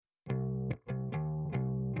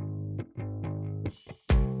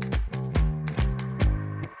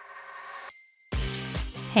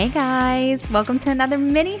Hey guys, welcome to another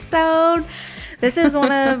mini-sode. This is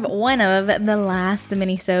one of the last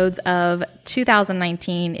mini-sodes of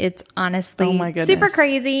 2019. It's honestly super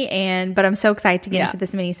crazy, but I'm so excited to get into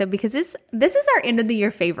this mini-sode because this is our end of the year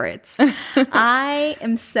favorites. I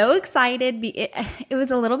am so excited. It was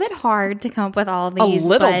a little bit hard to come up with all of these. A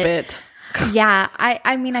little bit. Yeah,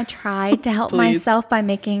 I mean, I tried to help myself by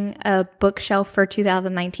making a bookshelf for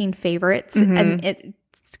 2019 favorites, and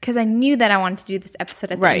because I knew that I wanted to do this episode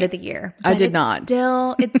at the end of the year. But I did not.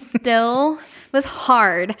 It still was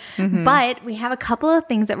hard. But we have a couple of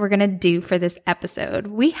things that we're going to do for this episode.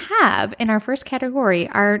 We have, in our first category,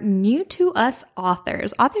 our new to us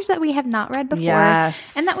authors that we have not read before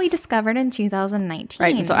and that we discovered in 2019.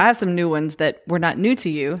 Right. And so I have some new ones that were not new to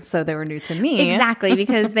you, so they were new to me. Exactly,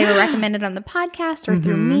 because they were recommended on the podcast or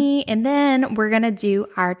through me. And then we're going to do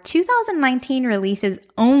our 2019 releases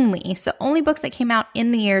only. So only books that came out in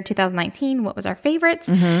the year 2019. What was our favorites?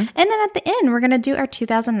 And then at the end, we're going to do our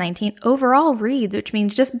 2019 overall reads, which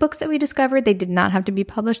means just books that we discovered. They did not have to be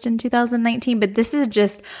published in 2019, but this is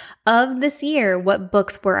just of this year, what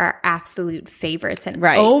books were our absolute favorites. And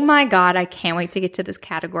oh my God, I can't wait to get to this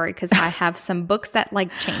category because I have some books that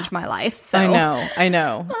changed my life. So I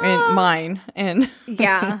know. And mine. And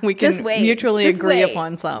we can mutually agree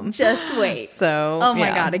upon some. Just wait. So, oh my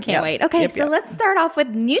God, I can't wait. Okay, so let's start off with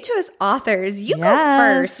new to us authors. You go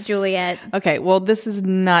first, Juliet. Okay, well, this is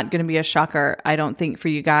not going to be a shocker, I don't think, for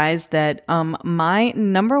you guys that my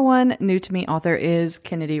number one new to me author is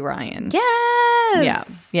Kennedy Ryan.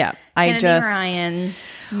 Yes. Yeah. Kennedy Ryan,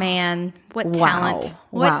 man, what talent.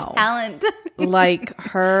 What talent. Like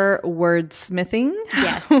her wordsmithing.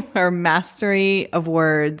 Yes. Her mastery of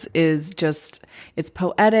words is just, it's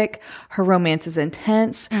poetic. Her romance is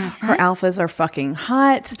intense. Her alphas are fucking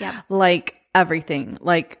hot. Yep. Like everything.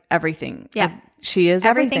 Yeah. She is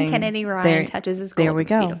everything. Kennedy Ryan touches is gold. There we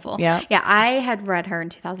go. It's beautiful. Yeah. I had read her in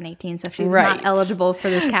 2018, so she was not eligible for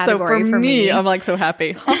this category so for me. I'm so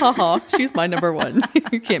happy. Ha ha ha. She's my number one.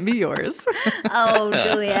 It can't be yours. Oh,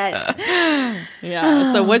 Juliet.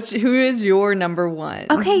 Yeah. So who is your number one?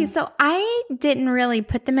 Okay, so I didn't really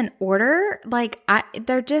put them in order.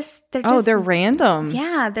 They're just they're random.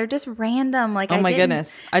 Yeah, they're just random. Oh my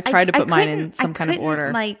goodness. I tried to put mine in some kind of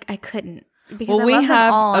order. I couldn't. Because I love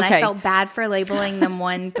them all, and I felt bad for labeling them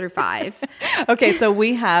 1 through 5. Okay, so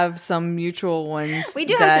we have some mutual ones. We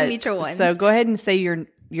do have some mutual ones. So go ahead and say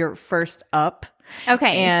your first up.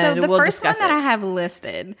 Okay, so the first one that I have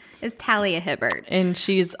listed is Talia Hibbert. And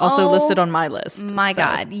she's also listed on my list. My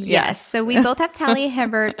God, yes. So we both have Talia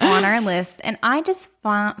Hibbert on our list, and I just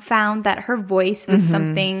found that her voice was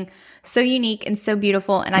something so unique and so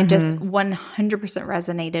beautiful, and I just 100%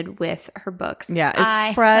 resonated with her books. Yeah,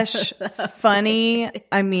 it's fresh, funny.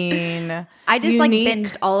 I mean, I just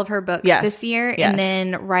binged all of her books this year, and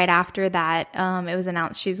then right after that, it was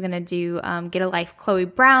announced she was going to do Get a Life, Chloe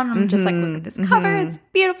Brown. I'm just look at this cover, it's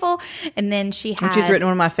beautiful. And then she's written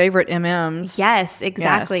one of my favorite MMs. Yes,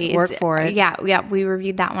 exactly. Yes, work for it. Yeah, we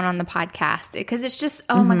reviewed that one on the podcast because it's just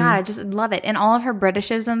my God, I just love it, and all of her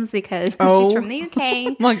Britishisms because she's from the UK.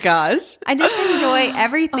 Oh my gosh. I just enjoy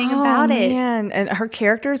everything about it. Man. And her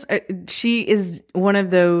characters, she is one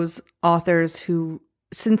of those authors who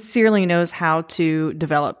sincerely knows how to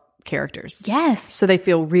develop characters. Yes. So they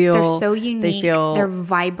feel real. They're so unique. They're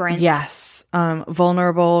vibrant. Yes.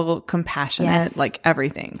 Vulnerable, compassionate,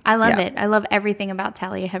 everything. I love it. I love everything about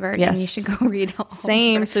Talia Hibbert. Yes. And you should go read all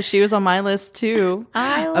Same. of her. So she was on my list too.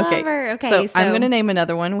 I love her. Okay. So I'm going to name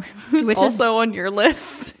another one who's also on your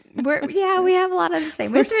list. We have a lot of the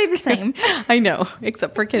same. We're three the same. I know,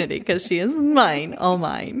 except for Kennedy because she is mine, all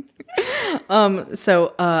mine.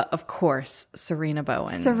 So of course, Serena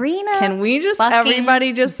Bowen. Can we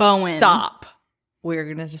everybody just Bowen. Stop? We're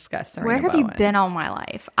going to discuss Serena Bowen. Where have you been all my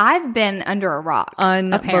life? I've been under a rock.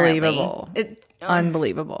 Unbelievable.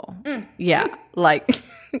 Unbelievable. Yeah,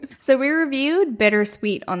 So we reviewed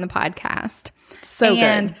Bittersweet on the podcast. So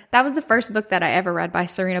and good. That was the first book that I ever read by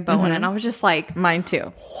Serena Bowen. And I was just like, mine too.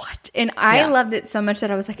 What? And I loved it so much that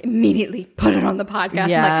I was immediately put it on the podcast.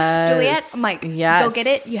 Yes. I'm like, Juliet, go get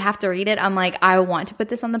it. You have to read it. I'm like, I want to put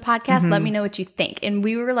this on the podcast. Let me know what you think. And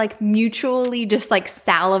we were mutually just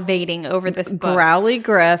salivating over this book. Growly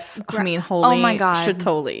Griff. Holy. Oh my God.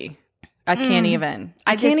 Shatoli. I can't even.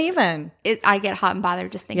 I get hot and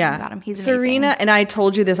bothered just thinking about him. He's amazing. Serena, and I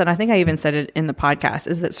told you this, and I think I even said it in the podcast,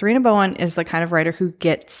 is that Serena Bowen is the kind of writer who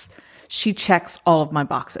she checks all of my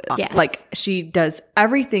boxes. Yes. She does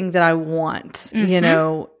everything that I want, you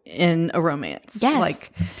know, in a romance. Yes.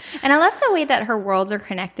 And I love the way that her worlds are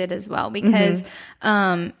connected as well, because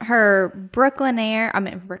her Brooklyn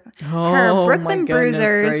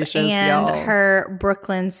Bruisers and her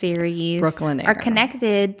Brooklyn series are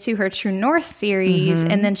connected to her True North series.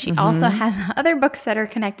 And then she also has other books that are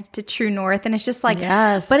connected to True North. And it's just like,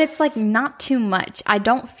 but it's like not too much. I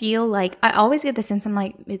don't feel like, I always get the sense, I'm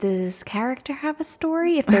like, does this character have a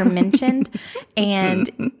story if they're mentioned? And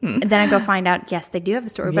then I go find out, yes, they do have a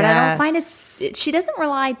story. But I don't find she doesn't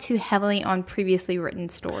rely too heavily on previously written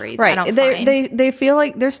stories. Right. They feel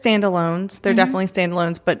like they're standalones. They're definitely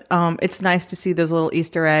standalones, but it's nice to see those little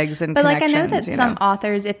Easter eggs and connections. But like, I know that some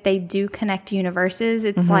authors, if they do connect universes,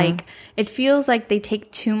 it's like, it feels like they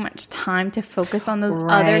take too much time to focus on those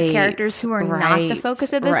other characters who are not the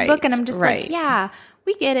focus of this book. And I'm just like, yeah,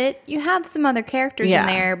 we get it. You have some other characters in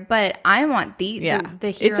there, but I want the hero.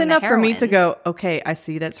 It's enough for me to go, okay, I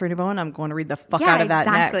see that Serena Bowen. I'm going to read the fuck out of that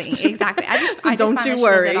next. Exactly. So don't you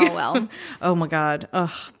worry. Oh my God. Ugh,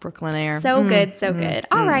 Brooklyn Air. So good. So good.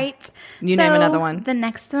 All right. You name another one. The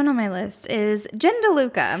next one on my list is Jen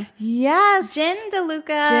DeLuca. Yes. Jen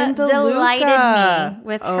DeLuca delighted me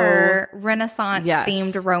with her Renaissance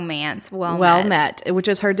themed romance. Well Met, which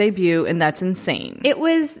is her debut, and that's insane. It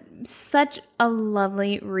was such a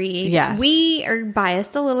lovely read. Yes. We are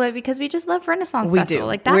biased a little bit because we just love Renaissance Festival. Do.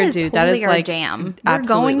 Like that is totally our like, jam. Absolutely. We're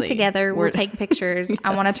going together. We'll take pictures.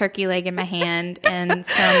 I want a turkey leg in my hand and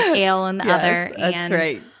some ale in the other. That's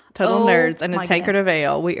right. Total nerds and a tankard of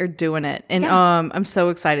ale. We are doing it. And I'm so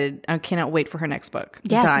excited. I cannot wait for her next book.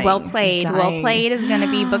 Yes, Well Played. Well Played is going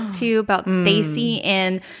to be book 2 about Stacy.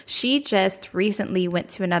 And she just recently went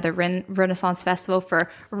to another Renaissance Festival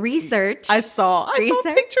for research. I saw pictures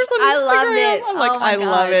on Instagram. I loved it. I'm like, I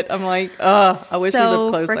love it. I'm like, I wish we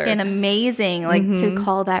lived closer. So freaking amazing. Like to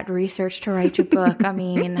call that research to write your book. I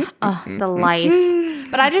mean, the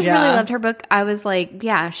life. But I just really loved her book. I was like,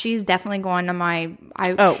 she's definitely going to my...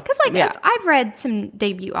 Because I've read some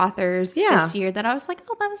debut authors this year that I was like,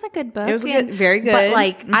 oh, that was a good book. It was good, very good. But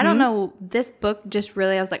like, I don't know, this book just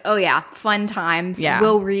really, I was like, oh yeah, fun times. Yeah.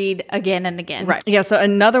 We'll read again and again. Right. Yeah. So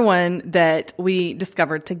another one that we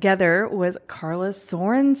discovered together was Carla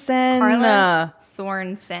Sorensen.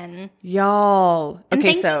 Y'all. And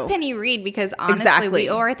thanks to Penny Reed, because honestly, we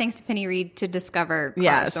owe our thanks to Penny Reed to discover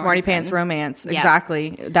Carla Sorensen. Smarty Pants Romance. Yep. Exactly.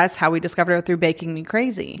 That's how we discovered her, through Baking Me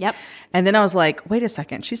Crazy. Yep. And then I was like, wait a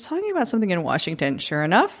second. She's talking about something in Washington. Sure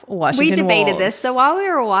enough, Washington We debated Wolves. this. So while we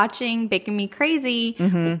were watching Baking Me Crazy,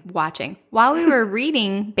 while we were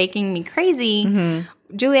reading Baking Me Crazy,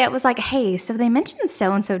 Juliet was like, hey, so they mentioned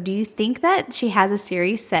so-and-so. Do you think that she has a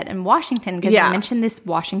series set in Washington? Because they mentioned this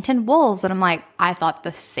Washington Wolves. And I'm like, I thought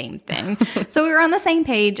the same thing. So we were on the same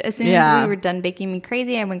page. As soon as we were done Baking Me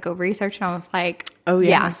Crazy, I went go research and I was like, I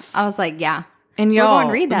was like, and y'all,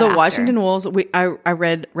 read that the Washington Wolves, I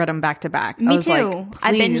read them back to back. Me too. Like,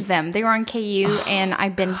 I binged them. They were on KU, and I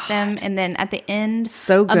binged them. And then at the end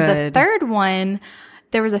of the third one,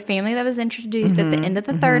 there was a family that was introduced at the end of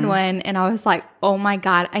the third one, and I was like, oh my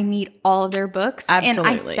God, I need all of their books. Absolutely. And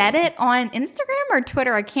I said it on Instagram or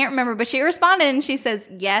Twitter, I can't remember, but she responded and she says,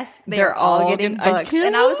 yes, they're all getting books.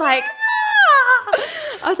 And I was like,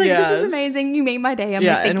 this is amazing. You made my day. I'm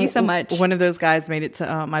like, thank you so much. One of those guys made it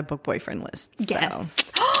to my book boyfriend list.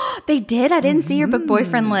 Yes. They did. I didn't see your book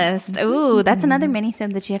boyfriend list. Ooh, that's another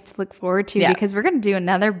mini-sode that you have to look forward to, because we're going to do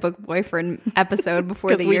another book boyfriend episode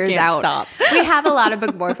before the year's out. Stop. We have a lot of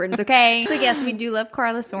book boyfriends, okay? So yes, we do love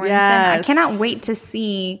Carla Sorensen. Yes. I cannot wait to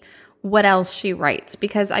see what else she writes,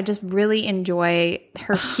 because I just really enjoy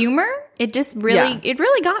her humor. It just really, it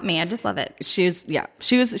really got me. I just love it.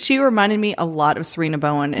 She reminded me a lot of Serena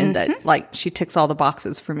Bowen, and that like she ticks all the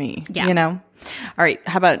boxes for me. Yeah. You know? All right.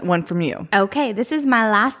 How about one from you? Okay. This is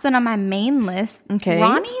my last one on my main list. Okay.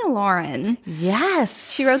 Ronnie Lauren.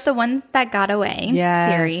 Yes. She wrote the Ones That Got Away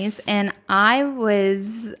series, and I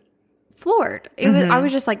was floored. I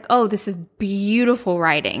was just like, oh, this is beautiful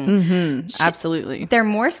writing. Absolutely. They're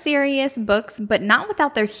more serious books, but not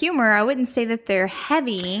without their humor. I wouldn't say that they're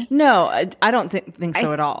heavy. No, I don't think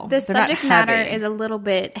so at all. The subject matter is a little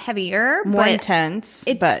bit heavier, more intense.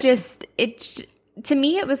 To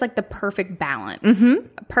me, it was like the perfect balance.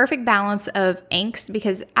 Perfect balance of angst,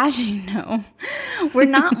 because as you know, we're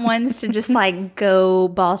not ones to just like go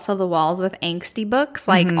balls to the walls with angsty books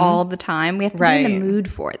like all the time. We have to be in the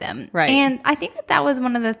mood for them. Right. And I think that was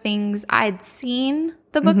one of the things I'd seen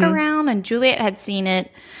the book around, and Juliet had seen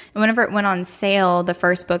it. And whenever it went on sale, the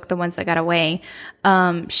first book, The Ones That Got Away,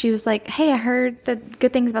 she was like, hey, I heard the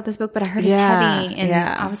good things about this book, but I heard it's heavy. And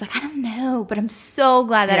I was like, I don't know, but I'm so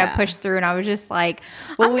glad that I pushed through. And I was just like,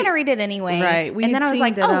 I'm going to read it anyway. Right. And then I was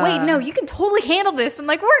like, oh, wait, no, you can totally handle this. I'm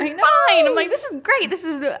like, we're fine. I'm like, this is great. This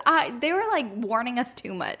is, they were like warning us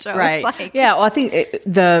too much. I was like, yeah. Well, I think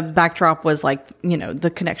the backdrop was like, you know, the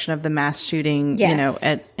connection of the mass shooting, you know,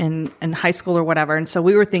 in high school or whatever. And so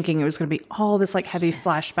we were thinking it was going to be all this like heavy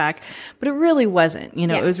flashback, but it really wasn't. You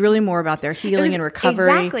know, it was really more about their healing and recovery.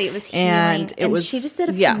 Exactly. It was healing. And she just did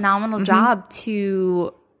a phenomenal job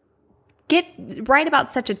to get right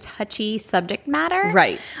about such a touchy subject matter.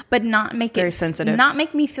 Right. But not make very it sensitive. Not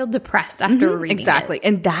make me feel depressed after reading exactly. it.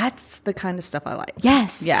 And that's the kind of stuff I like.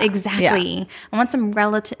 Yes, exactly. Yeah. I want some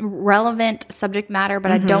relevant subject matter,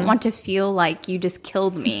 but I don't want to feel like you just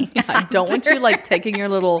killed me. I don't want you like taking your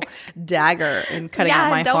little dagger and cutting out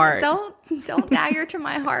my heart. Don't dagger to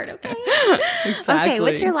my heart, okay? Exactly. Okay,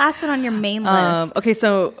 what's your last one on your main list? Okay,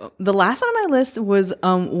 so the last one on my list was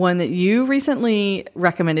one that you recently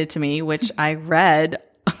recommended to me, which I read.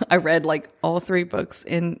 I read like all 3 books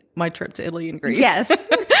in my trip to Italy and Greece. Yes.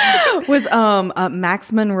 Was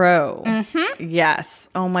Max Monroe. Mm-hmm. Yes.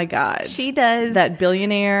 Oh my God. She does. That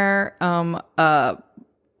billionaire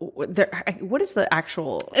what is the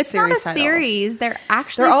actual it's series not a title? Series. They're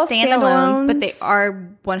actually all standalones, but they are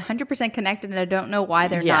 100% connected, and I don't know why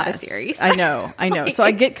they're not a series. I know. So I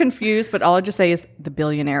get confused, but all I just say is the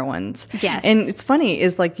billionaire ones. Yes. And it's funny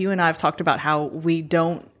is like you and I have talked about how we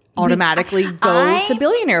don't automatically go to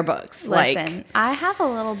billionaire books. Listen, I have a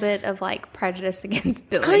little bit of like prejudice against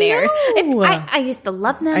billionaires. I used to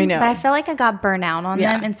love them, but I feel like I got burnt out on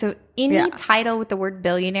them. And so any title with the word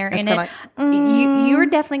billionaire in it, you're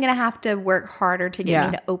definitely going to have to work harder to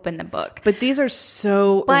get me to open the book. But these are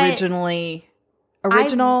so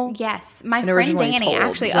original. Yes. My friend Danny,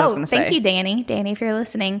 actually. Oh, thank you, Danny. Danny, if you're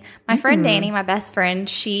listening. My friend Danny, my best friend,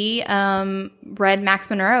 she read Max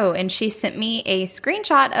Monroe, and she sent me a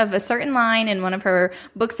screenshot of a certain line in one of her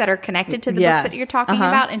books that are connected to the books that you're talking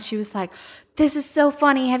about. And she was like, this is so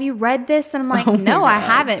funny. Have you read this? And I'm like, no, I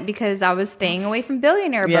haven't, because I was staying away from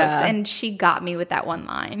billionaire books. And she got me with that one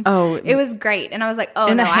line. Oh, it was great. And I was like,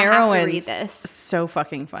 I have to read this. So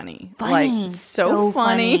fucking funny. Like, so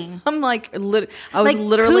funny. I'm like, I was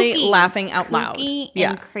literally kooky, laughing out loud.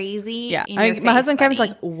 And crazy. Yeah. My husband Kevin's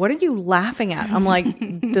like, what are you laughing at? I'm like,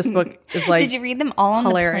 this book is like, did you read them all on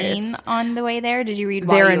hilarious. The plane on the way there? Did you read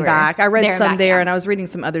while there you and were back? I read some there, and I was reading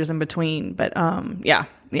some others in between. But yeah.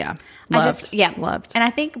 Loved. And I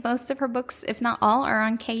think most of her books, if not all, are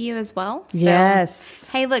on KU as well. So, yes.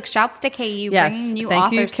 Hey, look, shouts to KU, bringing new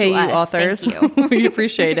authors to us. KU authors. Thank you. We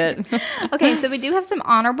appreciate it. Okay, so we do have some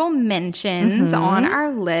honorable mentions on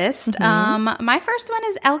our list. My first one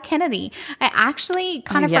is Elle Kennedy. I actually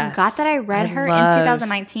kind of forgot that I read her in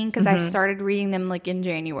 2019 because I started reading them like in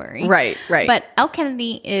January. Right. But Elle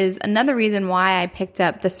Kennedy is another reason why I picked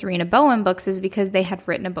up the Serena Bowen books, is because they had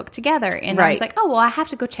written a book together. And I was like, oh, well, I have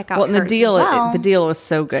to go check out the deal was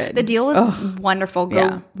so good. The deal was wonderful.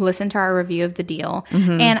 Go listen to our review of The Deal.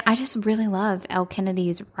 And I just really love Elle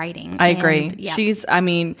Kennedy's writing. I agree.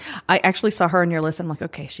 I actually saw her on your list. I'm like,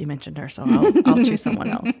 okay, she mentioned her, so I'll choose someone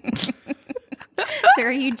else. So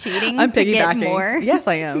are you cheating I'm to get piggybacking. more? Yes,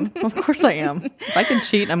 I am. Of course I am. If I can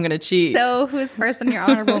cheat, I'm going to cheat. So who's first on your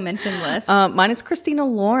honorable mention list? Mine is Christina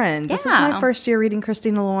Lauren. This is my first year reading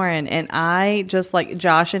Christina Lauren, and I just like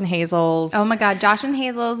Josh and Hazel's. Oh my God. Josh and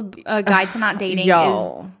Hazel's Guide to Not Dating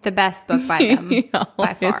is the best book by them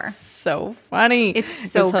by far. It's so funny.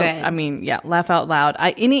 It's so good. I mean, laugh out loud.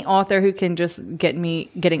 Any author who can just get me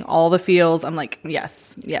getting all the feels, I'm like,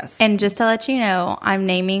 yes. And just to let you know, I'm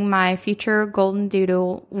naming my future golden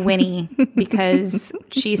doodle Winnie because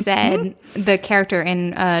she said the character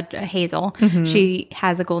in Hazel, she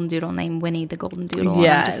has a golden doodle named Winnie the Golden Doodle. Yes.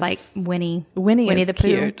 And I'm just like, Winnie the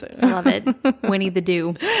Pooh. I love it. Winnie the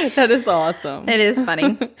Doo. That is awesome. It is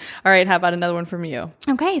funny. All right, how about another one from you?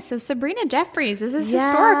 Okay, so Sabrina Jeffries. This is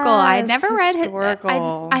historical. I had never read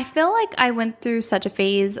historical. I feel like I went through such a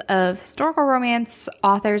phase of historical romance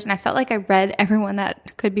authors, and I felt like I read everyone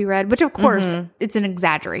that could be read, which of course it's an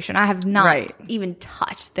exaggeration. I have not even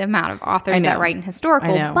touched the amount of authors that write in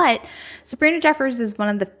historical, but Sabrina Jeffries is one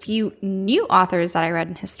of the few new authors that I read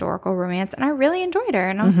in historical romance, and I really enjoyed her.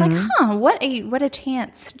 And I was like, what a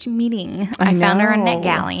chance meeting. I found her on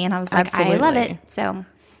NetGalley, and I was like, I love it. So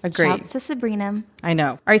agreed. Shouts to Sabrina. I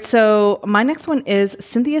know. All right, so my next one is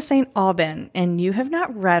Cynthia St. Aubin, and you have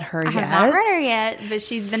not read her yet. I have not read her yet, but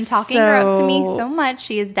she's been talking her up to me so much.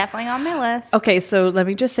 She is definitely on my list. Okay, so let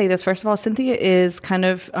me just say this. First of all, Cynthia is kind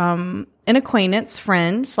of an acquaintance,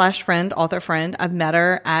 friend, author friend. I've met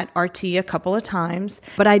her at RT a couple of times,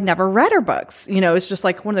 but I'd never read her books. It's just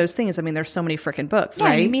like one of those things. I mean, there's so many freaking books,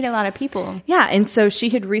 right? Yeah, you meet a lot of people. Yeah. And so she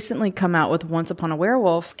had recently come out with Once Upon a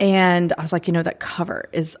Werewolf, and I was like, that cover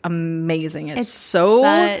is amazing. It's so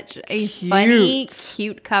such a funny,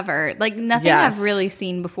 cute cover. Like nothing I've really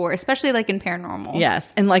seen before, especially like in paranormal.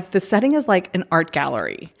 Yes. And like the setting is like an art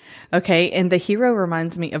gallery. Okay. And the hero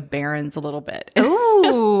reminds me of Barron's a little bit.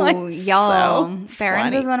 Ooh, like y'all. So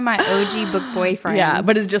Barron's is one of my OG book boyfriends. Yeah.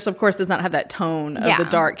 But it just, of course, does not have that tone of the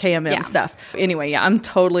dark KMM stuff. Anyway, I'm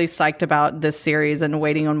totally psyched about this series and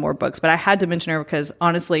waiting on more books. But I had to mention her because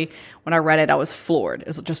honestly, when I read it, I was floored. It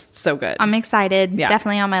was just so good. I'm excited. Yeah.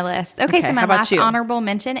 Definitely on my list. Okay. So my last honorable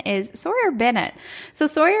mention is Sawyer Bennett. So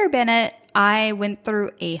Sawyer Bennett, I went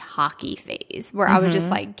through a hockey phase where I was just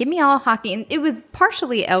like, give me all hockey. And it was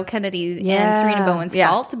partially Elle Kennedy and Serena Bowen's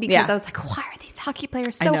fault because I was like, why are these hockey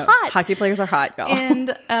players so hot? Hockey players are hot, y'all.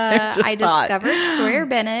 And I discovered Sawyer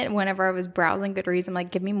Bennett whenever I was browsing Goodreads. I'm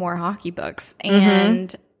like, give me more hockey books.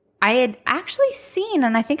 And I had actually seen,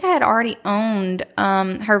 and I think I had already owned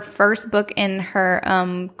her first book in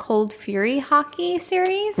her Cold Fury hockey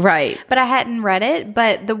series. Right. But I hadn't read it.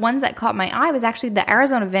 But the ones that caught my eye was actually the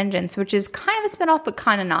Arizona Vengeance, which is kind of a spinoff, but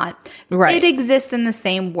kind of not. Right. It exists in the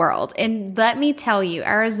same world. And let me tell you,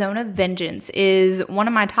 Arizona Vengeance is one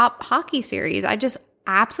of my top hockey series. I just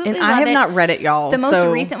absolutely love it. And I have not read it, y'all. The most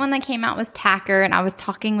recent one that came out was Tacker, and I was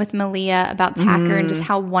talking with Malia about Tacker and just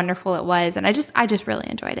how wonderful it was, and I just really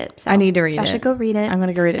enjoyed it. So I need to read it. I should go read it. I'm going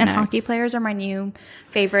to go read it and next. Hockey players are my new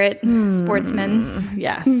favorite sportsmen.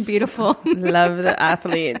 Yes. Beautiful. Love the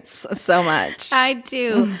athletes so much. I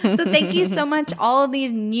do. So thank you so much, all of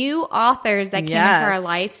these new authors that came into our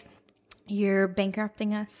lives. You're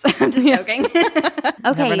bankrupting us. I'm just joking.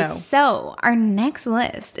 Okay, so our next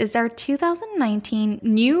list is our 2019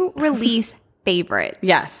 new release favorites.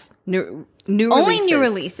 Yes. New only releases. New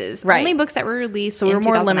releases. Right. Only books that were released so we're in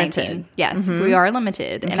more 2019. limited. Yes, we are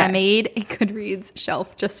limited. Okay. And I made a Goodreads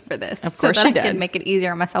shelf just for this. Of course so that you did. I could make it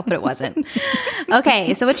easier on myself, but it wasn't.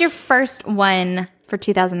 Okay, so what's your first one for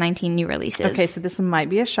 2019 new releases? Okay, so this might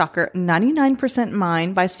be a shocker. 99%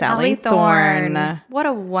 Mine by Sally Thorne. What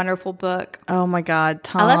a wonderful book. Oh my God,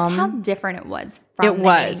 Tom. I loved how different it was from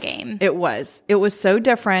the Hating Game. It was so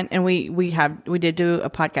different, and we did do a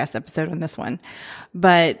podcast episode on this one.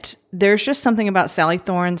 But there's just something about Sally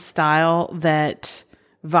Thorne's style that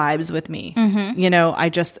vibes with me.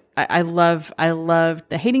 I love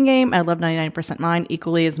The Hating Game. I love 99% Mine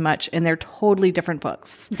equally as much, and they're totally different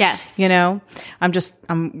books. Yes. I'm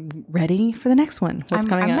ready for the next one. What's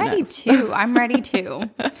coming out next? I'm ready too.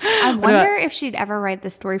 I wonder if she'd ever write the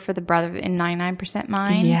story for the brother in 99%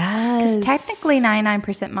 Mine. Yes. Because technically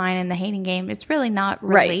 99% Mine and The Hating Game, it's really not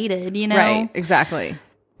related, Right, exactly.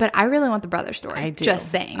 But I really want the brother story. I do. Just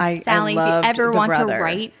saying. I Sally, if you ever want brother. to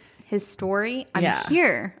write his story, I'm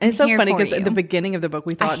here. And it's so funny because at the beginning of the book,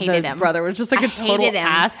 we thought the brother was just like a total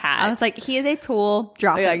asshat. I was like, he is a tool.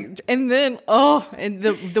 Drop him. And then,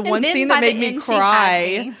 the one scene that made me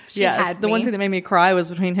cry. The one scene that made me cry was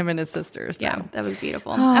between him and his sisters. So. Yeah, that was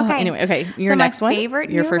beautiful. Okay. Your next one?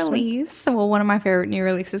 Your first release. Well, one of my favorite new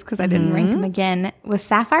releases, because I didn't rank them again, was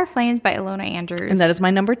Sapphire Flames by Ilona Andrews. And that is my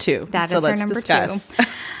number 2. That is her number 2.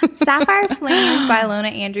 Sapphire Flames by Ilona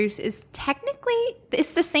Andrews is technically,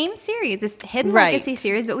 it's the same series. It's Hidden Legacy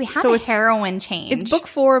series, but we have a heroine change. It's book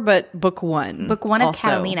 4, but book 1. Book 1 of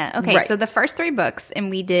Catalina. Okay, so the first 3 books, and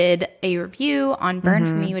we did a review on Burn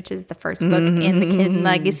For Me, which is the first book in the Hidden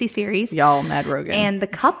Legacy series. Y'all, Mad Rogan. And the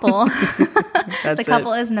couple,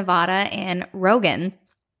 is Nevada and Rogan.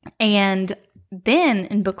 And then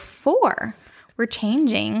in book 4, we're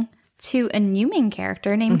changing to a new main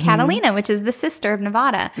character named Catalina, which is the sister of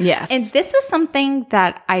Nevada. Yes. And this was something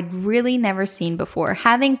that I'd really never seen before.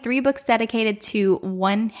 Having 3 books dedicated to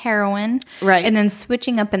one heroine. Right. And then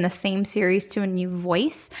switching up in the same series to a new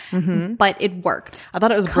voice. But it worked. I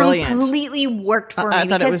thought it was brilliant. Completely worked for me. I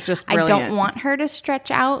thought it was just brilliant. I don't want her to stretch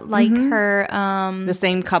out like her... the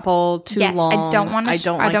same couple too long. I don't want to... I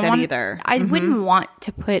don't like that either. I wouldn't want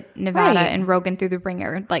to put Nevada and Rogan through the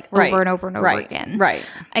ringer over and over and over again. Right.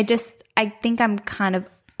 I think I'm kind of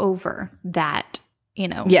over that,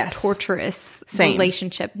 torturous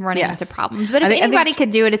relationship running into problems. But if anybody could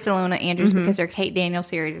do it, it's Ilona Andrews because her Kate Daniel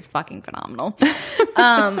series is fucking phenomenal.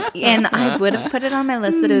 And I would have put it on my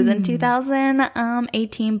list, but it was in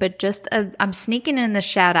 2018. But just, I'm sneaking in the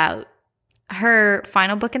shout out. Her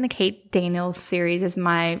final book in the Kate Daniels series is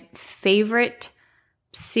my favorite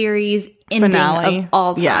series ending of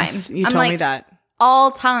all time. Yes, you told me that.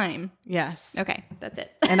 All time. Yes. Okay, that's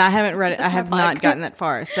it. And I haven't read it. I have not gotten that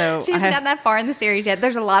far. So she hasn't gotten that far in the series yet.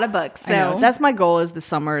 There's a lot of books. So that's my goal is this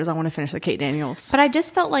summer is I want to finish the Kate Daniels. But I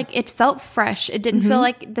just felt like it felt fresh. It didn't feel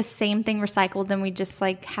like the same thing recycled. Then we just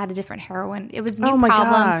like had a different heroine. It was new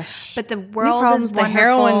problems, but the world is wonderful. The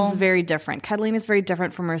heroine's very different. Catalina's very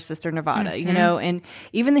different from her sister Nevada, you know, and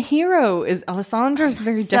even the hero is Alessandra's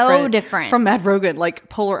very different from Mad Rogan, like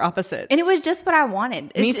polar opposites. And it was just what I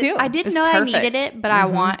wanted. Me too. I didn't know I needed it, but I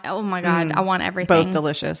want. Oh my god, I want everything. Both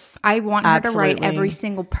delicious. I want her to write every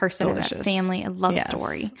single person in that family a love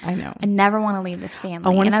story. I know. I never want to leave this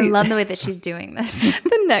family, and I love the way that she's doing this.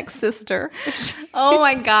 The next sister. Oh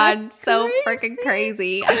my god, so freaking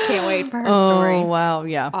crazy! I can't wait for her story. Oh wow,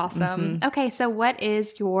 yeah, awesome. Okay, so what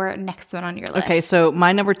is your next one on your list? Okay, so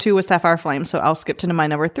my number 2 was Sapphire Flame, so I'll skip to my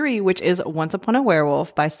number 3, which is Once Upon a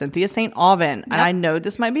Werewolf by Cynthia St. Alban. And I know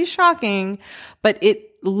this might be shocking, but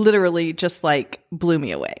it literally just like blew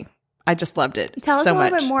me away. I just loved it. Tell us a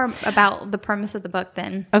little bit more about the premise of the book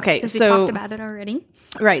then. Okay. Since we talked about it already.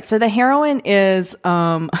 Right. So the heroine is,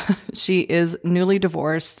 she is newly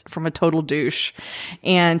divorced from a total douche,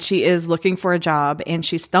 and she is looking for a job, and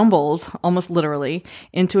she stumbles almost literally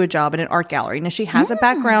into a job in an art gallery. Now she has a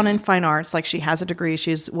background in fine arts, like she has a degree,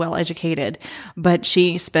 she's well educated, but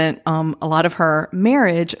she spent a lot of her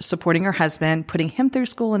marriage supporting her husband, putting him through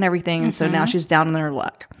school and everything. And so now she's down on her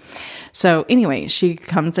luck. So anyway, she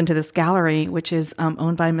comes into this gallery, which is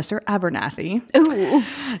owned by Mr. Abernathy. Ooh.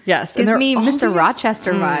 Yes. Gives me Mr.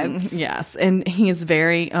 Rochester vibes. Yes. And he's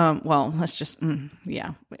very, well, let's just,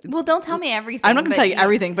 yeah. Well, don't tell me everything. I'm not going to tell you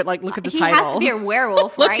everything, but like, look at the title. He has to be a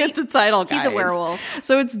werewolf, right? Look at the title, guys. He's a werewolf.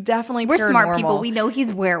 So it's definitely We're smart paranormal. people. We know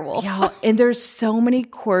he's werewolf. Yeah. And there's so many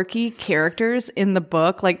quirky characters in the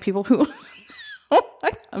book, like people who,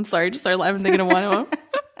 I'm sorry, I just started laughing thinking of one of them.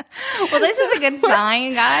 Well, this is a good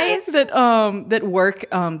sign, guys. That work.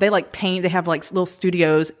 They like paint. They have like little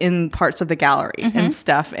studios in parts of the gallery and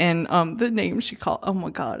stuff. And the name she called. Oh my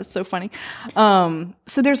god, it's so funny.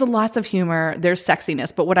 So there's lots of humor. There's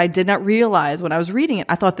sexiness. But what I did not realize when I was reading it,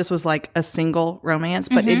 I thought this was like a single romance,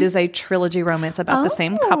 but it is a trilogy romance about the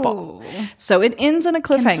same couple. So it ends in a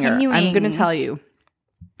cliffhanger. Continuing. I'm going to tell you.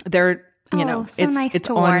 They're. You know, so it's nice it's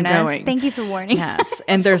to warn ongoing. us. Thank you for warning. Yes,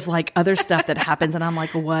 and there's like other stuff that happens, and I'm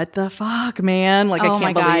like, what the fuck, man? Like, I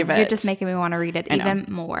can't believe it. You're just making me want to read it even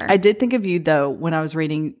more. I did think of you though when I was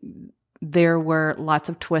reading. There were lots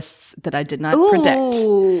of twists that I did not predict,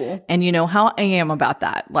 and you know how I am about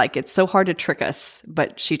that. Like, it's so hard to trick us,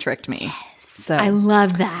 but she tricked me. Yes. So I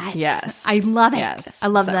love that. Yes. I love it. Yes. I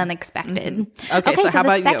love the unexpected. Okay, so how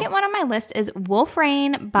about you? The second one on my list is Wolf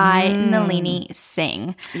Rain by Nalini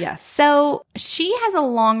Singh. Yes. So she has a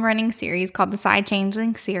long-running series called the Side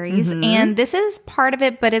Changeling series, and this is part of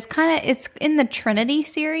it, but it's in the Trinity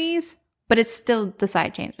series, but it's still the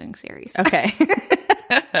Side Changeling series. Okay.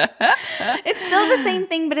 It's still the same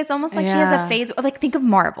thing, but it's almost like she has a phase. Like, think of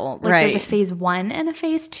Marvel. Like, there's a phase 1 and a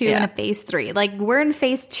phase 2 and a phase 3. Like, we're in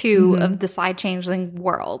phase 2 of the Side Changeling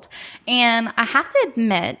world. And I have to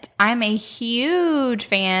admit, I'm a huge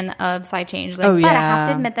fan of Side Changeling. But I have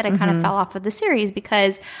to admit that I kind of fell off of the series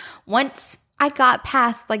because once I got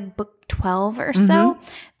past like book 12 or so,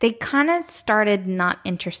 they kind of started not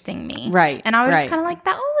interesting me. Right. And I was just kind of like,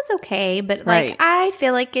 that one was okay. But like, I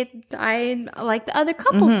feel like I like the other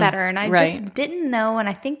couples better. And I just didn't know. And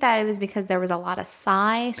I think that it was because there was a lot of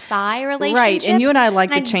Psy relationships. Right. And you and I like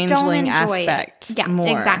the changeling aspect more.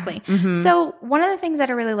 Yeah, exactly. So one of the things that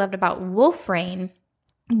I really loved about Wolf Rain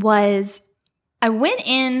was I went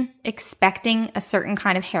in expecting a certain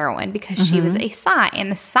kind of heroine because she was a Psy.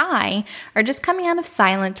 And the Psy are just coming out of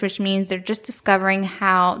silence, which means they're just discovering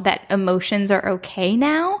how that emotions are okay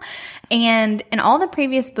now. And in all the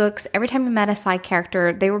previous books, every time we met a Psy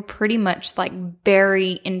character, they were pretty much like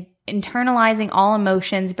very internalizing all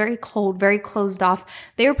emotions, very cold, very closed off.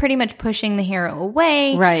 They were pretty much pushing the hero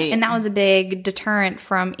away. Right. And that was a big deterrent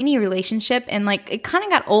from any relationship. And like, it kind of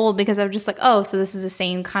got old because I was just like, oh, so this is the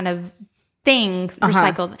same kind of things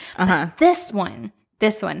recycled. But this one,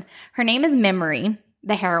 her name is Memory,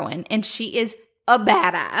 the heroine, and she is a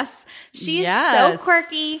badass. She's so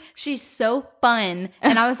quirky. She's so fun.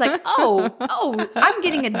 And I was like, oh, I'm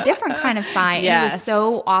getting a different kind of Psy. And it was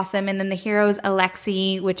so awesome. And then the hero is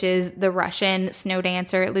Alexei, which is the Russian snow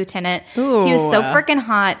dancer lieutenant. Ooh. He was so freaking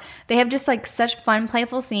hot. They have just like such fun,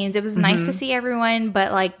 playful scenes. It was nice to see everyone,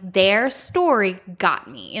 but like their story got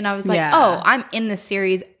me. And I was like, oh, I'm in this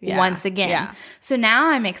series once again. Yeah. So now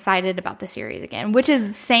I'm excited about the series again, which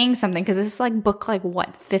is saying something because this is like book like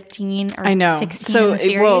what, 15 or 16? 16 in the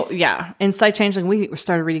series. And Side Changeling, we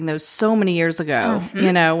started reading those so many years ago,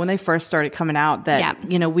 when they first started coming out that,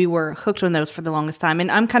 we were hooked on those for the longest time.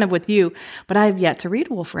 And I'm kind of with you, but I've yet to read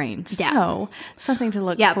Wolf Rain. So something to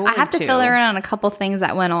look forward to. I have to fill her in on a couple things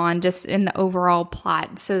that went on just in the overall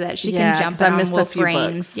plot so that she can jump in on Wolf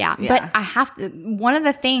Rain. Yeah. But I have to, one of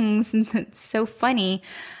the things that's so funny,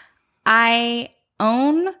 I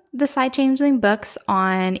own the Side Changeling books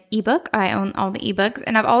on ebook. I own all the ebooks,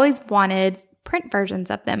 and I've always wanted print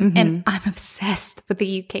versions of them, and I'm obsessed with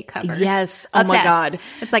the UK covers. Yes. Oh my God.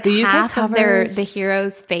 It's like the half of the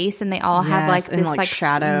hero's face, and they all have like this like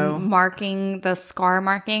shadow marking, the scar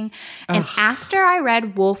marking. And after I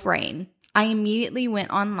read Wolf Rain, I immediately went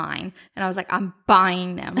online and I was like, I'm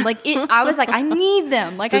buying them. I was like, I need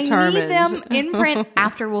them. Determined. I need them in print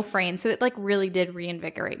after Wolf Rain. So it really did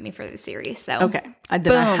reinvigorate me for the series. So okay. I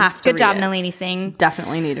have to Good job, Nalini Singh.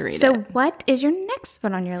 Definitely need to read it. So what is your next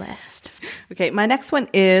one on your list? Okay. My next one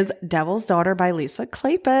is Devil's Daughter by Lisa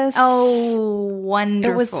Kleypas. Oh,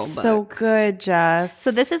 wonderful It was book. So good, Jess.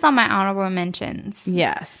 So this is on my honorable mentions.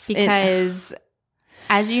 Yes. Because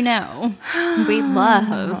as you know, we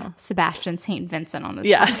love Sebastian St. Vincent on this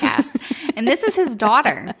podcast. And this is his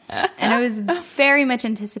daughter. And I was very much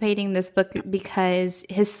anticipating this book because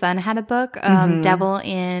his son had a book, Devil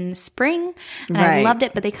in Spring. And I loved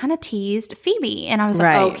it, but they kind of teased Phoebe. And I was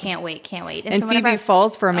like, oh, can't wait. And so Phoebe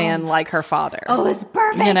falls for a man like her father. Oh, it was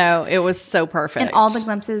perfect. It was so perfect. And all the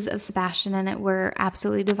glimpses of Sebastian in it were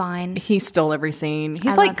absolutely divine. He stole every scene.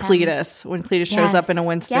 He's like Cletus when Cletus shows up in a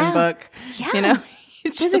Winston book. Yeah.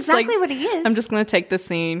 That's exactly what he is. I'm just going to take the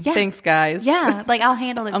scene. Yeah. Thanks, guys. Yeah, I'll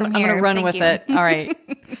handle it from here. I'm going to run with it. All right.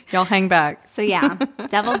 Y'all hang back. So yeah,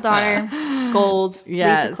 Devil's Daughter, Gold,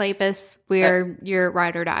 Lisa Kleypas, we're your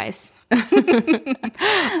ride or dies. All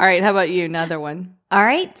right, how about you? Another one. All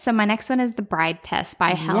right, so my next one is The Bride Test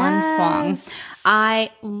by Helen Huang. I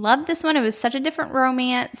love this one. It was such a different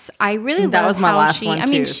romance. I really love was my how last one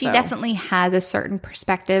too, she definitely has a certain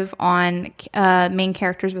perspective on main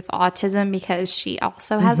characters with autism because she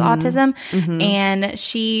also has autism. And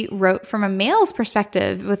she wrote from a male's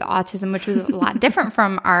perspective with autism, which was a lot different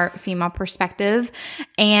from our female perspective.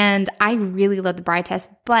 And I really love The Bride Test,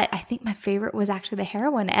 but I think my favorite was actually the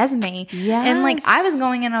heroine, Esme. Yes. And I was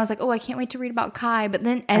going in and I was like, oh, I can't wait to read about Kai. But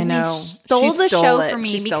then Esme stole the show for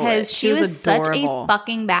me because she was such a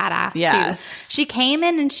fucking badass too. She came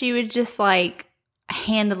in and she was just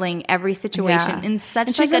handling every situation in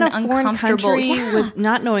such an uncomfortable with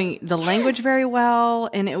not knowing the language very well,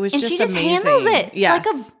 and it was she just amazing. Handles it like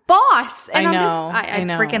a boss. And I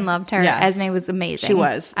freaking loved her. Yes. Esme was amazing. She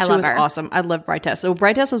was. I love her. Awesome. I love Bride Test. So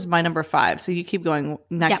Bride Test was my number 5. So you keep going.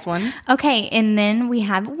 Next one. Okay, and then we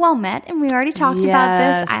have Well Met, and we already talked about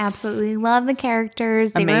this. I absolutely love the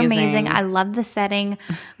characters. They were amazing. I love the setting.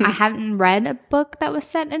 I haven't read a book that was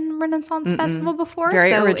set in Renaissance Festival before, very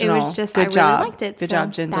so original. It was just Good job. Really liked it. Good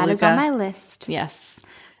job, Jen That DeLuca. is on my list. Yes.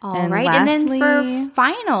 All right. Lastly, and then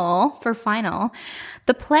for final,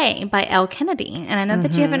 The Play by Elle Kennedy. And I know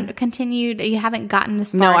that you haven't gotten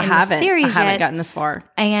this far in the series yet. I haven't gotten this far.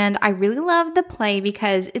 And I really love The Play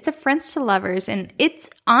because it's a friends to lovers. And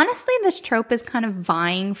it's honestly, this trope is kind of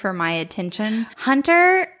vying for my attention.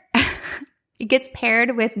 Hunter gets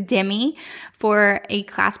paired with Demi for a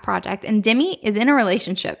class project, and Demi is in a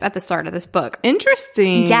relationship at the start of this book.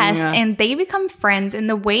 Interesting. Yes, and they become friends, and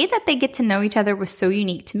the way that they get to know each other was so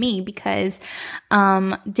unique to me because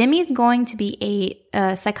Demi's going to be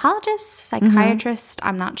a psychiatrist,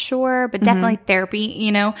 I'm not sure, but definitely therapy,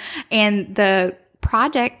 and the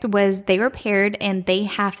project was they were paired and they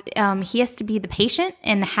have he has to be the patient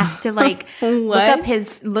and has to look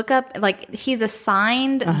up he's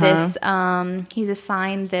assigned this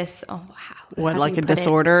what, like a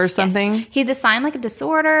disorder or something? Yes. He's assigned a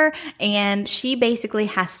disorder, and she basically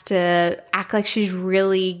has to act like she's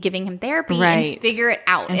really giving him therapy and figure it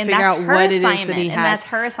out. And that's her assignment. And that's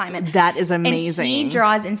her assignment. That is amazing. And he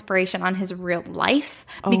draws inspiration on his real life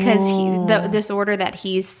because the disorder that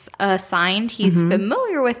he's assigned, he's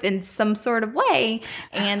familiar with in some sort of way.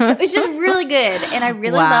 And so it's just really good. And I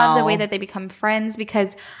really love the way that they become friends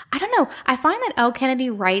because, I don't know, I find that Elle Kennedy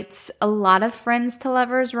writes a lot of friends to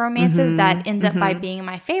lovers romances that ends up by being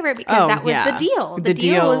my favorite because that was the deal. The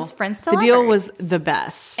deal was friends to lovers. The deal was the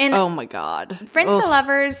best. And oh my God. Friends to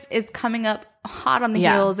lovers is coming up hot on the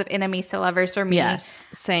heels of enemies to lovers for me. Yes,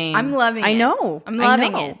 same. I'm loving it. I know. I'm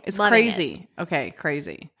loving it. It's crazy. Okay,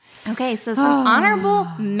 crazy. Okay, so some honorable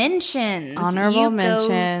mentions. Honorable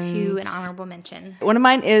mentions. Go to an honorable mention. One of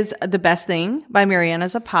mine is The Best Thing by Mariana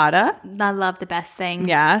Zapata. I love The Best Thing.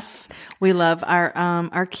 Yes. We love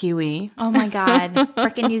our Kiwi. Oh my God.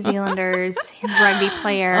 Freaking New Zealanders. His rugby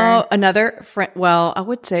player. Oh, another friend. Well, I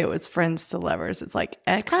would say it was friends to lovers. It's like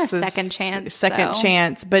kind of second chance. Second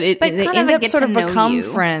chance. But they end up sort of become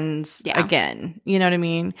friends again. You know what I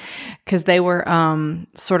mean? Because they were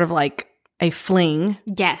sort of like a fling.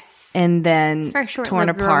 Yes. And then torn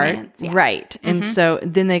apart. Romance, yeah. Right. And so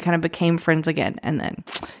then they kind of became friends again. And then,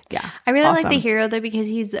 I really like the hero, though, because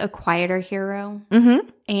he's a quieter hero. Mm-hmm.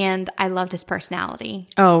 And I loved his personality.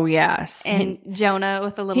 Oh, yes. And Jonah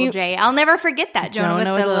with the little J. I'll never forget that.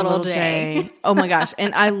 Jonah with the little J. Oh, my gosh.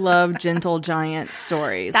 And I love Gentle Giant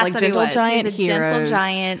stories. That's like what Gentle he was. Giant He's a heroes. Gentle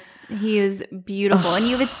Giant. He is beautiful. And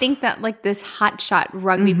you would think that like this hotshot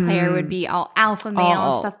rugby player would be all alpha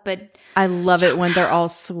male and stuff, but I love it when they're all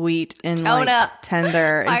sweet and like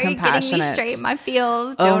tender and compassionate. Are you getting me straight in my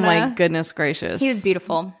feels, Jonah? Oh my goodness gracious. He was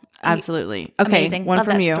beautiful. Absolutely. Okay, amazing. one Love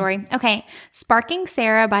from that you. Story. Okay, Sparking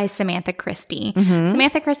Sarah by Samantha Christie.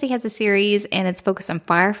 Samantha Christie has a series and it's focused on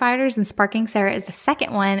firefighters, and Sparking Sarah is the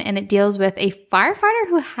second one, and it deals with a firefighter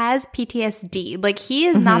who has PTSD. Like he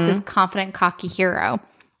is not this confident, cocky hero.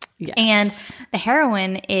 Yes. And the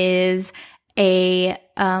heroine is a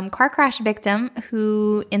car crash victim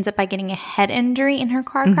who ends up by getting a head injury in her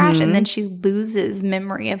car crash, and then she loses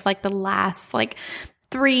memory of like the last like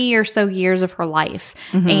 3 or so years of her life.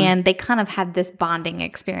 And they kind of had this bonding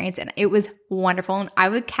experience, and it was wonderful. And I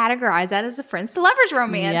would categorize that as a friends to lovers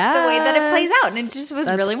romance, the way that it plays out. And it just was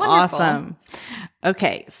really wonderful. Awesome.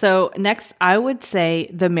 Okay, so next I would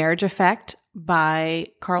say The Marriage Effect by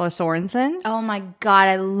Carla Sorensen. Oh my God,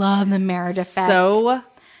 I love The Marriage Effect. So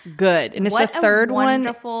good. And it's the third one.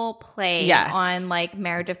 Wonderful play on like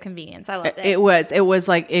marriage of convenience. I loved it. It was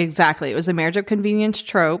like exactly. It was a marriage of convenience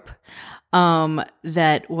trope.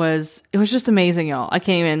 It was just amazing, y'all. I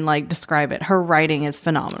can't even like describe it. Her writing is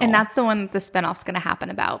phenomenal. And that's the one that the spinoff's going to happen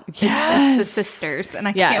about. Yes. It's the sisters. And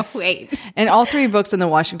I can't wait. And all 3 books in the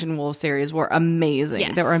Washington Wolves series were amazing.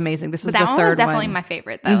 Yes. They were amazing. This is the third one. That one was definitely my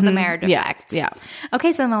favorite though. The Marriage Effect. Yeah.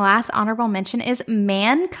 Okay. So the last honorable mention is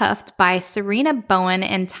Man Cuffed by Serena Bowen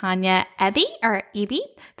and Tanya Eby.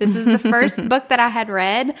 This is the first book that I had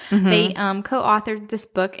read. They co-authored this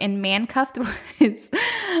book, and Man Cuffed was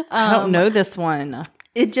I don't know this one.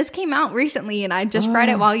 It just came out recently, and I just read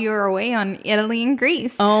it while you were away on Italy and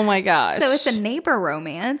Greece. Oh my gosh! So it's a neighbor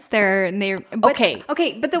romance. But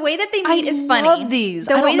the way that they meet is funny. I love these.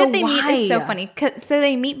 The way that they meet is so funny. So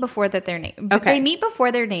they meet before that they're They meet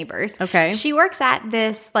before they're neighbors. Okay. She works at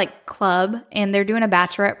this like club, and they're doing a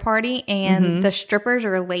bachelorette party, and the strippers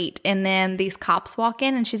are late, and then these cops walk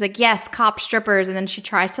in, and she's like, "Yes, cop strippers," and then she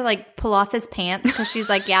tries to like pull off his pants because she's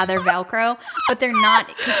like, "Yeah, they're Velcro," but they're not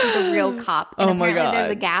because he's a real cop. And oh my God. There's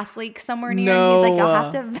a gas leak somewhere near. And he's like, "I'll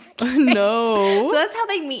have to evacuate." No. So that's how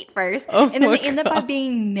they meet first. And then they end up by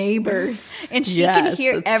being neighbors. And she can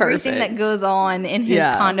hear everything that goes on in his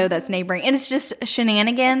condo that's neighboring. And it's just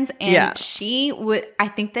shenanigans. And I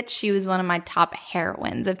think that she was one of my top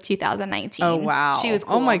heroines of 2019. Oh, wow. She was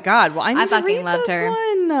cool. Oh my God. Well, I fucking loved her.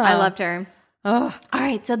 One. I loved her. Oh. All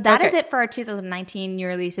right, so that is it for our 2019 new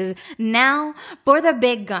releases. Now for the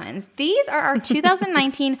big guns. These are our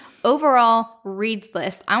 2019 overall reads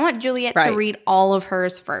list. I want Juliet to read all of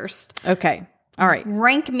hers first. Okay. All right.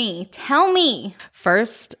 Rank me. Tell me.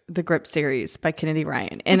 First, the Grip series by Kennedy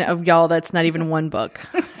Ryan. And of y'all, that's not even one book.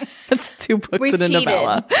 That's 2 books and a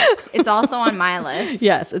novella. It's also on my list.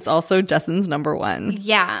 Yes, it's also Justin's number 1.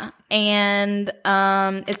 Yeah. And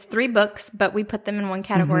it's 3 books, but we put them in one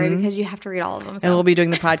category because you have to read all of them. So. And we'll be doing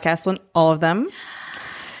the podcast on all of them.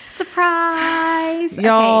 Surprise!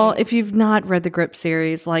 Y'all, if you've not read the Grip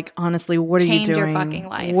series, like honestly, what are you doing? Change your fucking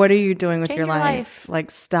life. What are you doing with your life?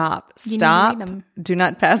 Like stop. Do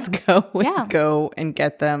not pass go. Go and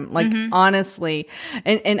get them. Like honestly,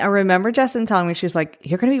 and I remember Justin telling me, she was like,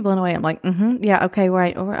 "You're gonna be blown away." I'm like, yeah, okay,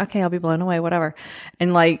 right, or okay, I'll be blown away, whatever.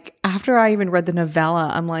 And like after I even read the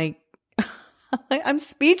novella, I'm like. I'm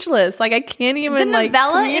speechless. Like I can't even the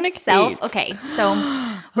novella communicate. Itself. Okay, so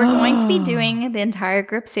we're going to be doing the entire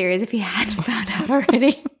Grip series if you hadn't found out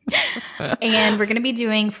already. And we're going to be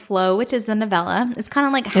doing Flow, which is the novella. It's kind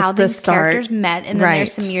of like how these characters met, and then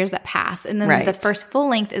there's some years that pass, and then the first full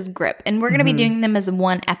length is Grip, and we're going to be doing them as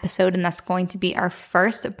one episode, and that's going to be our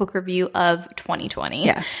first book review of 2020.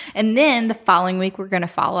 Yes, and then the following week we're going to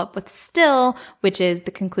follow up with Still, which is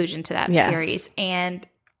the conclusion to that series, and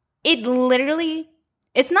it literally,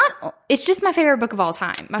 it's just my favorite book of all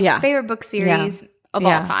time. My favorite book series of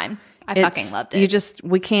all time. I fucking loved it.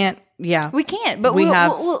 We can't We can't, but we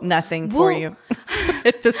have nothing for you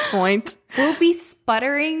at this point. We'll be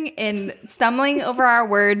sputtering and stumbling over our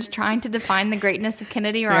words, trying to define the greatness of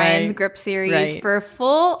Kennedy Ryan's Grip series for a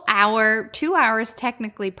full hour, 2 hours,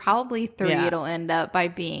 technically, probably 3. It'll end up by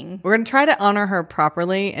being. We're going to try to honor her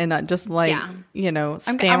properly and not just stammer and drool.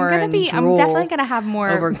 I'm definitely going to have more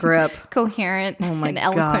over Grip. Coherent and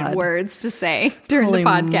eloquent words to say during the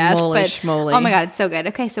podcast. Moly. Oh my God, it's so good.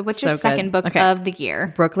 Okay, so what's your second book of the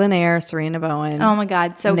year? Brooklyn Air, Serena Bowen. Oh my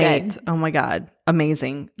God, so Nate. good. Oh my God.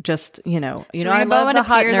 Amazing. Just, Serena I love Bowen the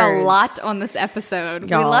hot appears nerds. a lot on this episode.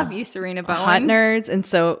 Y'all, we love you, Serena Bowen. Hot nerds. And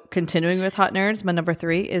so continuing with hot nerds, my number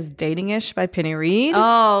 3 is Dating-ish by Penny Reed.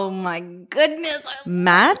 Oh my goodness. I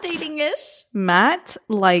love Dating-ish. Matt,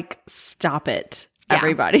 stop it,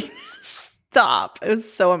 everybody. Stop. It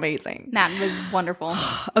was so amazing. That was wonderful.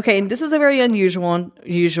 Okay, and this is a very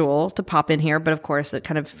unusual to pop in here, but of course it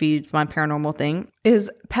kind of feeds my paranormal thing,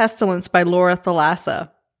 is Pestilence by Laura Thalassa.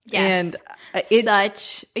 Yes. And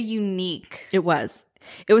such a unique. It was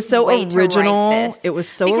so original. It was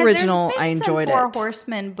so original. I enjoyed it. Four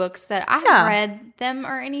Horsemen books that I haven't read them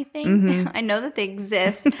or anything. Mm-hmm. I know that they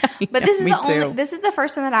exist, but this is the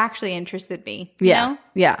first one that actually interested me. You know?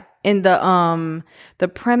 Yeah. And the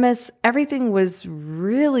premise, everything was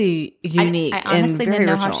really unique. I honestly and very didn't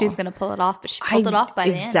know original. how she was going to pull it off, but she pulled it off by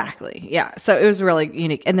the end. Exactly. Yeah. So it was really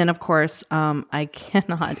unique. And then, of course, I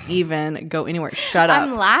cannot even go anywhere. Shut up.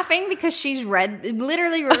 I'm laughing because she's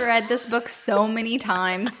literally read this book so many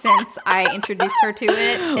times since I introduced her to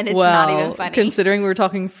it, and it's not even funny. Considering we're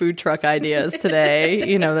talking food truck ideas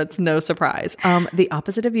today, that's no surprise. The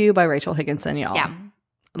Opposite of You by Rachel Higginson, y'all. Yeah.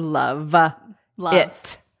 Love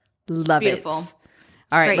it. Love beautiful. It.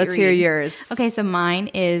 All right, let's hear yours. Okay, so mine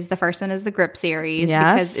is the first one is the Grip series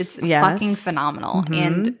because it's fucking phenomenal. Mm-hmm.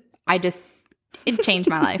 And it changed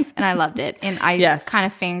my life and I loved it. And I kind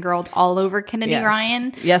of fangirled all over Kennedy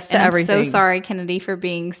Ryan. Yes to everything. I'm so sorry, Kennedy, for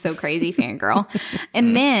being so crazy fangirl.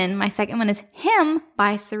 And then my second one is Him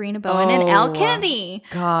by Serena Bowen and Elle Kennedy.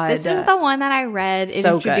 God. This is the one that I read. It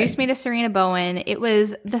introduced me to Serena Bowen. It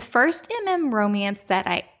was the first MM romance that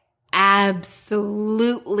I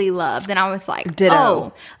absolutely loved. And I was like,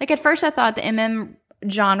 ditto. At first I thought the MM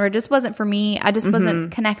genre just wasn't for me. I just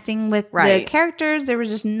wasn't connecting with the characters. There was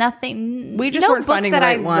just nothing. We just weren't finding the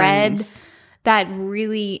right ones. Read that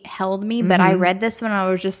really held me. But I read this one. I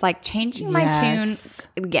was just changing my tune.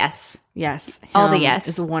 Yes. All the yes.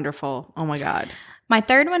 It's wonderful. Oh my God. My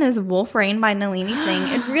third one is Wolf Rain by Nalini Singh.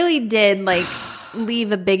 It really did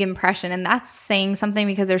leave a big impression, and that's saying something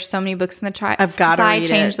because there's so many books in the Psy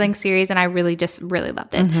Changeling series, and I really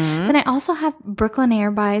loved it. Then I also have Brooklyn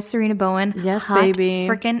Air by Serena Bowen. Yes, baby.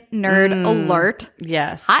 Freaking nerd alert.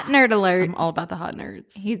 Yes. Hot nerd alert. I'm all about the hot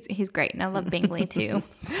nerds. He's great, and I love Bingley too.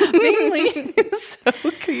 Bingley is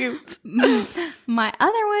so cute. My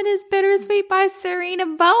other one is Bittersweet by Serena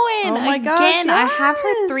Bowen. Oh my gosh. Again, I have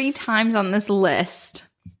her 3 times on this list.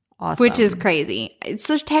 Awesome. Which is crazy.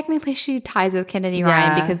 So technically she ties with Kennedy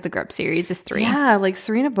Ryan because the Grip series is 3. Yeah,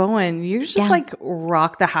 Serena Bowen, you just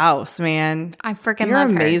rock the house, man. I freaking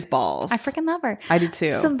love her. You're amazeballs. I freaking love her. I do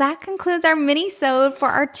too. So that concludes our mini-sode for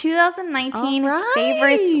our 2019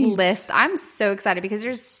 favorites list. I'm so excited because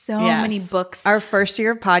there's so many books. Our first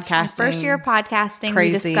year of podcasting. Crazy.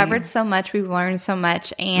 We discovered so much. We've learned so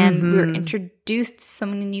much. And we were introduced to so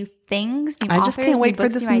many new things. I just can't wait for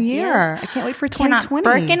this new year. I can't wait for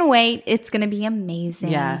 2020. Cannot wait. It's going to be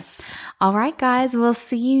amazing. Yes. All right, guys. We'll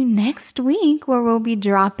see you next week where we'll be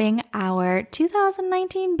dropping our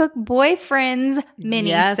 2019 book boyfriends mini-sode.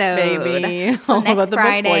 Yes, baby. So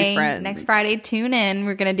next Friday, tune in.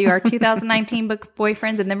 We're going to do our 2019 book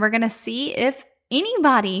boyfriends, and then we're going to see if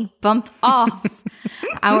anybody bumped off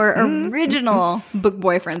our original book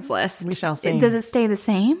boyfriends list. We shall see. Does it stay the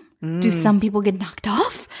same? Do some people get knocked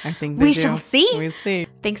off? I think we shall see. We'll see.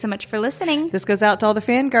 Thanks so much for listening. This goes out to all the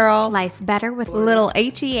fangirls. Life's better with little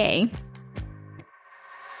HEA.